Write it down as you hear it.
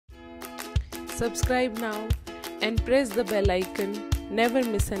Subscribe now and press the bell icon. Never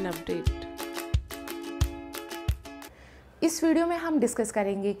miss an update. इस video में हम discuss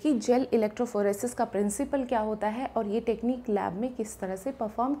करेंगे कि जेल इलेक्ट्रोफोरेसिस का प्रिंसिपल क्या होता है और ये टेक्निक लैब में किस तरह से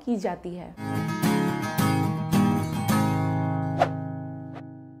परफॉर्म की जाती है।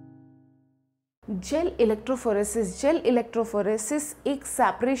 जेल इलेक्ट्रोफोरेसिस एक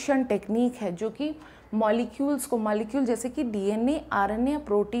सेपरेशन टेक्निक है जो कि मॉलिक्यूल जैसे कि डीएनए, आरएनए,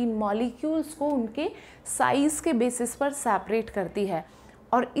 प्रोटीन मॉलिक्यूल्स को उनके साइज़ के बेसिस पर सेपरेट करती है।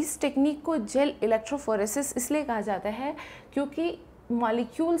 और इस टेक्निक को जेल इलेक्ट्रोफोरेसिस इसलिए कहा जाता है क्योंकि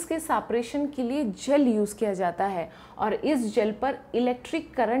मॉलिक्यूल्स के सेपरेशन के लिए जेल यूज़ किया जाता है और इस जेल पर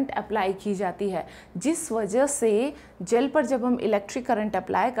इलेक्ट्रिक करंट अप्लाई की जाती है, जिस वजह से जेल पर जब हम इलेक्ट्रिक करंट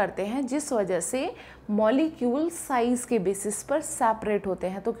अप्लाई करते हैं जिस वजह से मॉलिक्यूल साइज़ के बेसिस पर सेपरेट होते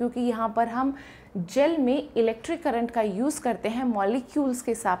हैं। तो क्योंकि यहाँ पर हम जेल में इलेक्ट्रिक करंट का यूज़ करते हैं मॉलिक्यूल्स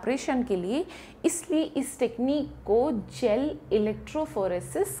के सेपरेशन के लिए, इसलिए इस टेक्निक को जेल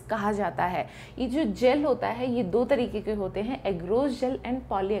इलेक्ट्रोफोरेसिस कहा जाता है। ये जो जेल होता है ये दो तरीके के होते हैं, agarose jail and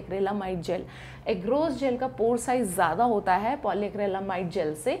polyacrylamide gel. Agarose jail का पोर साइज ज़्यादा होता है पॉलीएक्रिलामाइड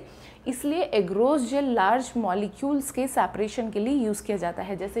जेल से, इसलिए एग्रोस जेल लार्ज मॉलिक्यूल्स के सेपरेशन के लिए यूज़ किया जाता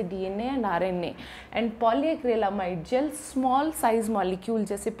है जैसे DNA and RNA, and polyacrylamide gel small size molecule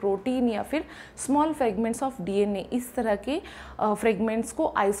जैसे प्रोटीन या फिर स्मॉल फ्रेगमेंट्स ऑफ डीएनए, इस तरह के फ्रेगमेंट्स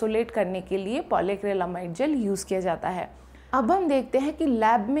को आइसोलेट करने के लिए पॉलीएक्रिलामाइड जेल यूज़ किया जाता है। अब हम देखते हैं कि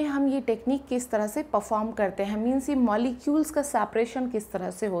लैब में हम ये टेक्निक किस तरह से परफॉर्म करते हैं, मीन्स ये मॉलिक्यूल्स का सेपरेशन किस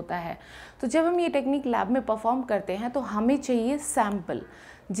तरह से होता है। तो जब हम ये टेक्निक लैब में परफॉर्म करते हैं तो हमें चाहिए सैम्पल,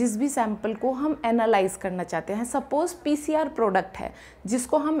 जिस भी सैम्पल को हम एनालाइज करना चाहते हैं। सपोज़ पीसीआर प्रोडक्ट है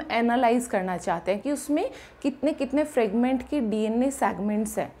जिसको हम एनालाइज करना चाहते हैं कि उसमें कितने कितने फ्रेगमेंट के डीएनए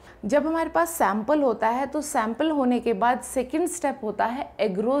सेगमेंट्स हैं। जब हमारे पास सैम्पल होता है तो सैम्पल होने के बाद सेकंड स्टेप होता है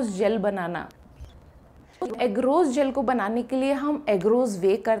एग्रोस जेल बनाना। एग्रोस जेल को बनाने के लिए हम एग्रोस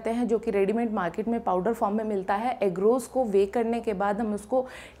वे करते हैं जो कि रेडीमेड मार्केट में पाउडर फॉर्म में मिलता है। एग्रोस को वे करने के बाद हम उसको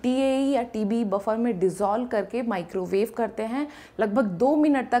टीएई या टीबी बफर में डिज़ोल्व करके माइक्रोवेव करते हैं। लगभग 2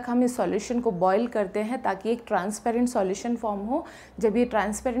 मिनट तक हम इस सॉल्यूशन को बॉईल करते हैं ताकि एक ट्रांसपेरेंट सॉल्यूशन फॉर्म हो। जब ये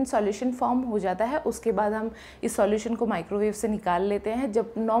ट्रांसपेरेंट सॉल्यूशन फॉर्म हो जाता है उसके बाद हम इस सॉल्यूशन को माइक्रोवेव से निकाल लेते हैं।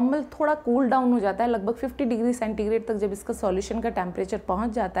 जब नॉर्मल थोड़ा कूल डाउन हो जाता है, लगभग 50 डिग्री सेंटीग्रेड तक जब इसका सॉल्यूशन का टेम्परेचर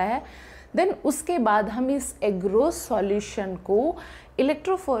पहुँच जाता है, देन उसके बाद हम इस एग्रोस सॉल्यूशन को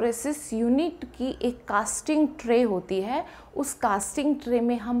इलेक्ट्रोफोरेसिस यूनिट की एक कास्टिंग ट्रे होती है, उस कास्टिंग ट्रे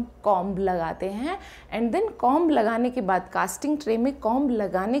में हम कॉम्ब लगाते हैं एंड देन कॉम्ब लगाने के बाद, कास्टिंग ट्रे में कॉम्ब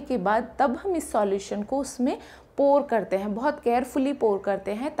लगाने के बाद तब हम इस सॉल्यूशन को उसमें पोर करते हैं। बहुत केयरफुली पोर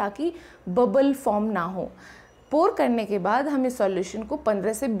करते हैं ताकि बबल फॉर्म ना हो। पोर करने के बाद हम इस सॉल्यूशन को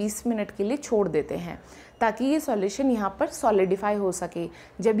 15 से 20 मिनट के लिए छोड़ देते हैं ताकि ये सॉल्यूशन यहाँ पर सॉलिडिफाई हो सके।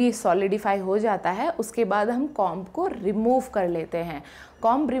 जब ये सॉलिडिफाई हो जाता है उसके बाद हम कॉम्ब को रिमूव कर लेते हैं।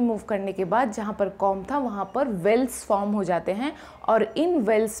 कॉम्ब रिमूव करने के बाद जहाँ पर कॉम्ब था वहाँ पर वेल्स फॉर्म हो जाते हैं और इन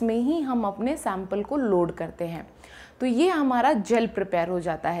वेल्स में ही हम अपने सैंपल को लोड करते हैं। तो ये हमारा जेल प्रिपेयर हो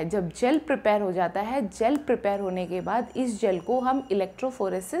जाता है। जब जेल प्रिपेयर हो जाता है, जेल प्रिपेयर होने के बाद इस जेल को हम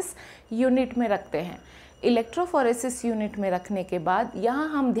इलेक्ट्रोफोरेसिस यूनिट में रखते हैं। इलेक्ट्रोफोरेसिस यूनिट में रखने के बाद यहाँ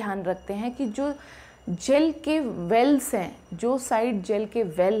हम ध्यान रखते हैं कि जो जेल के वेल्स हैं, जो साइड जेल के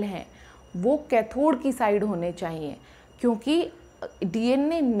वेल हैं वो कैथोड की साइड होने चाहिए क्योंकि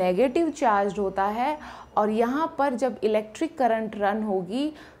डीएनए नेगेटिव चार्ज होता है और यहाँ पर जब इलेक्ट्रिक करंट रन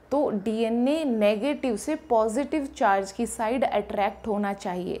होगी तो डीएनए नेगेटिव से पॉजिटिव चार्ज की साइड अट्रैक्ट होना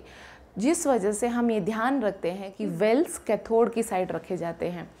चाहिए, जिस वजह से हम ये ध्यान रखते हैं कि वेल्स कैथोड की साइड रखे जाते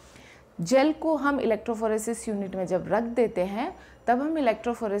हैं। जेल को हम इलेक्ट्रोफोरेसिस यूनिट में जब रख देते हैं तब हम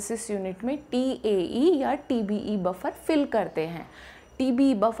इलेक्ट्रोफोरेसिस यूनिट में टीएई या टीबीई बफर फिल करते हैं।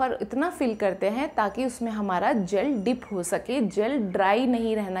 टीबीई बफर इतना फिल करते हैं ताकि उसमें हमारा जेल डिप हो सके, जेल ड्राई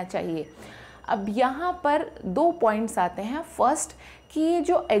नहीं रहना चाहिए। अब यहाँ पर 2 पॉइंट्स आते हैं। फर्स्ट कि ये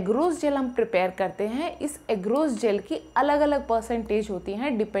जो एग्रोस जेल हम प्रिपेयर करते हैं, इस एग्रोस जेल की अलग अलग परसेंटेज होती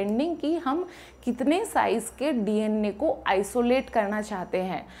हैं डिपेंडिंग कि हम कितने साइज़ के डीएनए को आइसोलेट करना चाहते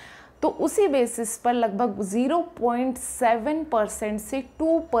हैं। तो उसी बेसिस पर लगभग 0.7% से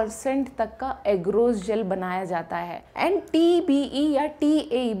 2% तक का एग्रोस जेल बनाया जाता है। एंड टीबीई या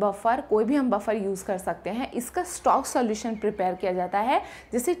टीएई बफर, कोई भी हम बफर यूज़ कर सकते हैं, इसका स्टॉक सॉल्यूशन प्रिपेयर किया जाता है।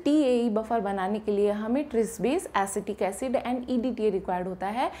 जैसे टीएई बफर बनाने के लिए हमें tris base, acetic acid and EDTA required होता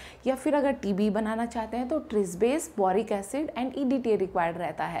है, या फिर अगर टीबी बनाना चाहते हैं तो tris base, boric acid and EDTA required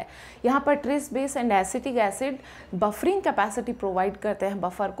रहता है। यहाँ पर tris base and acetic acid buffering capacity provide करते हैं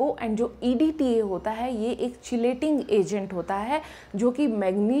बफर को, एंड जो ईडीटीए होता है ये एक चिलेटिंग एजेंट होता है जो कि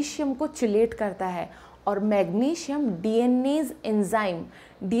मैग्नीशियम को चिलेट करता है और मैग्नीशियम डीएनएज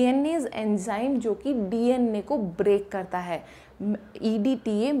एंजाइम जो कि डीएनए को ब्रेक करता है।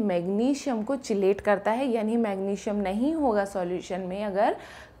 EDTA मैग्नीशियम को चिलेट करता है, यानी मैग्नीशियम नहीं होगा सॉल्यूशन में अगर,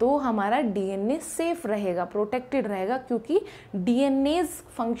 तो हमारा डीएनए सेफ रहेगा, प्रोटेक्टेड रहेगा, क्योंकि डीएनएज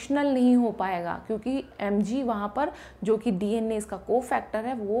फंक्शनल नहीं हो पाएगा, क्योंकि Mg वहाँ पर जो कि डीएनएज का कोफैक्टर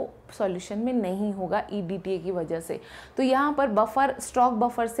है वो सॉल्यूशन में नहीं होगा EDTA की वजह से। तो यहाँ पर बफर, स्टॉक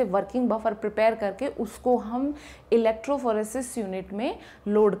बफर से वर्किंग बफर प्रिपेयर करके उसको हम इलेक्ट्रोफोरेसिस यूनिट में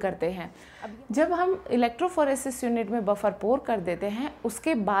लोड करते हैं। जब हम इलेक्ट्रोफोरेसिस यूनिट में बफर पोर कर देते हैं,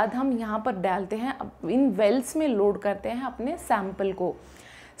 उसके बाद हम यहाँ पर डालते हैं, इन वेल्स में लोड करते हैं अपने सैंपल को।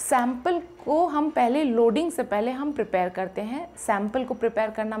 सैंपल को हम पहले लोडिंग से पहले हम प्रिपेयर करते हैं। सैंपल को प्रिपेयर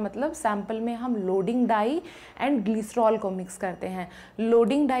करना मतलब सैंपल में हम लोडिंग डाई एंड ग्लिसरॉल को मिक्स करते हैं।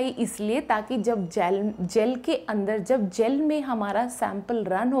 लोडिंग डाई इसलिए ताकि जब जेल के अंदर, जब जेल में हमारा सैंपल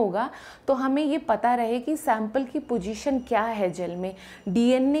रन होगा तो हमें ये पता रहे कि सैंपल की पोजीशन क्या है जेल में।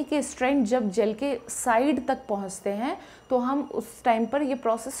 डीएनए के स्ट्रैंड जब जेल के साइड तक पहुंचते हैं तो हम उस टाइम पर ये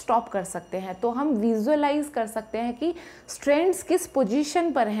प्रोसेस स्टॉप कर सकते हैं। तो हम विजुअलाइज कर सकते हैं कि स्ट्रैंड्स किस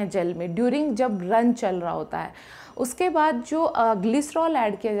पोजीशन पर हैं जेल में ड्यूरिंग जब रन चल रहा होता है। उसके बाद जो ग्लिसरॉल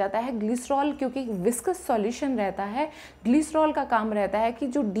ऐड किया जाता है, ग्लिसरॉल क्योंकि विस्कस सॉल्यूशन रहता है, ग्लिसरॉल का काम रहता है कि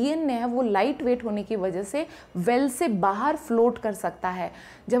जो डीएनए है वो लाइट वेट होने की वजह से वेल से बाहर फ्लोट कर सकता है।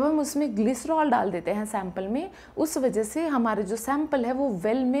 जब हम उसमें ग्लिसरॉल डाल देते हैं सैंपल में, उस वजह से हमारे जो सैंपल है वो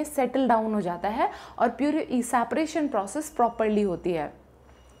वेल में सेटल डाउन हो जाता है और प्योर सेपरेशन प्रोसेस प्रॉपरली होती है।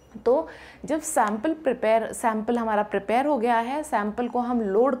 तो जब सैंपल हमारा प्रिपेयर हो गया है, सैंपल को हम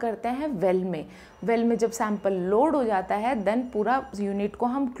लोड करते हैं वेल में जब सैंपल लोड हो जाता है देन पूरा यूनिट को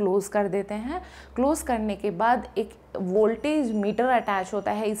हम क्लोज कर देते हैं। क्लोज करने के बाद एक वोल्टेज मीटर अटैच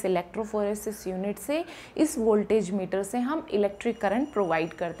होता है इस इलेक्ट्रोफोरेसिस यूनिट से। इस वोल्टेज मीटर से हम इलेक्ट्रिक करंट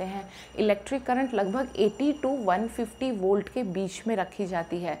प्रोवाइड करते हैं। इलेक्ट्रिक करंट लगभग 80 to 150 वोल्ट के बीच में रखी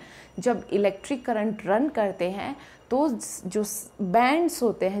जाती है। जब इलेक्ट्रिक करंट रन करते हैं तो जो बैंड्स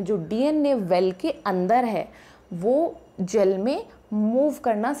होते हैं जो डीएनए वेल के अंदर है वो जेल में मूव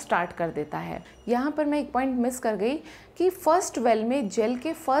करना स्टार्ट कर देता है। यहाँ पर मैं एक पॉइंट मिस कर गई कि फर्स्ट वेल में, जेल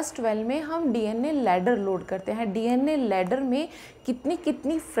के फर्स्ट वेल में हम डीएनए लैडर लोड करते हैं। डीएनए लैडर में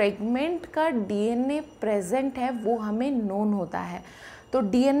कितनी फ्रेगमेंट का डीएनए प्रेजेंट है वो हमें नोन होता है। तो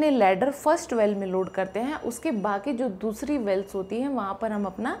डीएनए लैडर फर्स्ट वेल में लोड करते हैं, उसके बाकी जो दूसरी वेल्स होती हैं वहाँ पर हम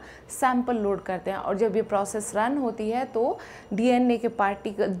अपना सैंपल लोड करते हैं। और जब ये प्रोसेस रन होती है तो डीएनए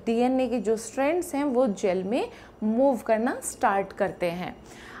के जो स्ट्रैंड्स हैं वो जेल में मूव करना स्टार्ट करते हैं।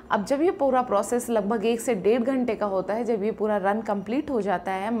 अब जब ये पूरा प्रोसेस लगभग 1 से 1.5 घंटे का होता है, जब ये पूरा रन कंप्लीट हो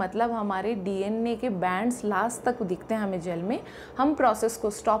जाता है, मतलब हमारे डीएनए के बैंड्स लास्ट तक दिखते हैं हमें जेल में, हम प्रोसेस को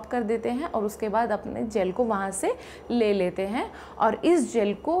स्टॉप कर देते हैं और उसके बाद अपने जेल को वहाँ से ले लेते हैं और इस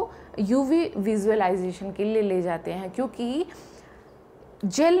जेल को यूवी विजुअलाइजेशन के लिए ले जाते हैं। क्योंकि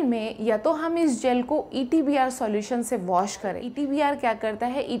जेल में या तो हम इस जेल को ETBR सॉल्यूशन से वॉश करें। ETBR क्या करता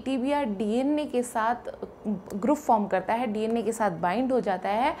है, ETBR डीएनए के साथ ग्रुप फॉर्म करता है, डीएनए के साथ बाइंड हो जाता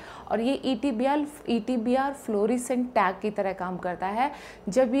है और ये ETBR फ्लोरेसेंट टैग की तरह काम करता है।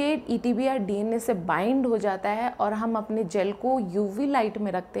 जब ये ETBR डीएनए से बाइंड हो जाता है और हम अपने जेल को UV लाइट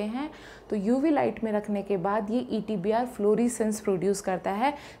में रखते हैं तो UV लाइट में रखने के बाद ये ETBR फ्लोरेसेंस प्रोड्यूस करता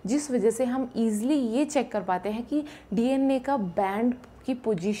है, जिस वजह से हम ईजिली ये चेक कर पाते हैं कि डीएनए का बैंड की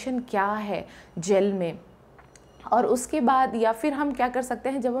पोजीशन क्या है जेल में। और उसके बाद या फिर हम क्या कर सकते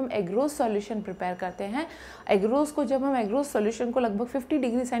हैं, जब हम एग्रोस सॉल्यूशन प्रिपेयर करते हैं, जब हम एग्रोस सॉल्यूशन को लगभग 50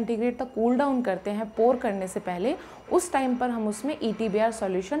 डिग्री सेंटीग्रेड तक कूल डाउन करते हैं पोर करने से पहले, उस टाइम पर हम उसमें ETBR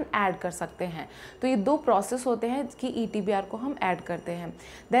सॉल्यूशन ऐड कर सकते हैं। तो ये 2 प्रोसेस होते हैं कि ETBR को हम ऐड करते हैं।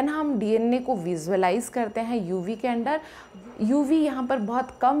 देन हम डीएनए को विजुअलाइज करते हैं UV के अंडर। UV यहाँ पर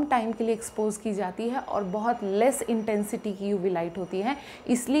बहुत कम टाइम के लिए एक्सपोज की जाती है और बहुत लेस इंटेंसिटी की UV लाइट होती है,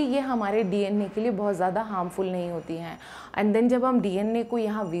 इसलिए ये हमारे डीएनए के लिए बहुत ज़्यादा हार्मफुल नहीं होती हैं। एंड देन जब हम डीएनए को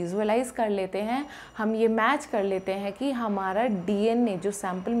यहाँ विजुअलाइज कर लेते हैं, हम ये मैच कर लेते हैं कि हमारा डीएनए, जो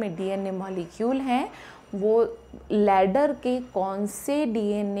सैंपल में डीएनए मॉलिक्यूल हैं, वो लैडर के कौन से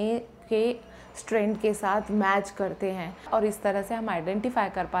डीएनए के स्ट्रैंड के साथ मैच करते हैं। और इस तरह से हम आइडेंटिफाई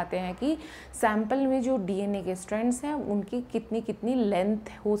कर पाते हैं कि सैंपल में जो डीएनए के स्ट्रैंड्स हैं उनकी कितनी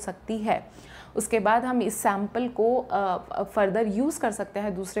लेंथ हो सकती है। उसके बाद हम इस सैंपल को फर्दर यूज़ कर सकते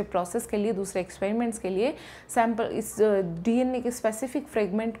हैं दूसरे प्रोसेस के लिए, दूसरे एक्सपेरिमेंट्स के लिए। इस डीएनए के स्पेसिफिक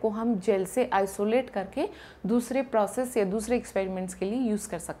फ्रेगमेंट को हम जेल से आइसोलेट करके दूसरे प्रोसेस या दूसरे एक्सपेरिमेंट्स के लिए यूज़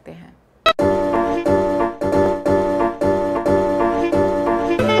कर सकते हैं।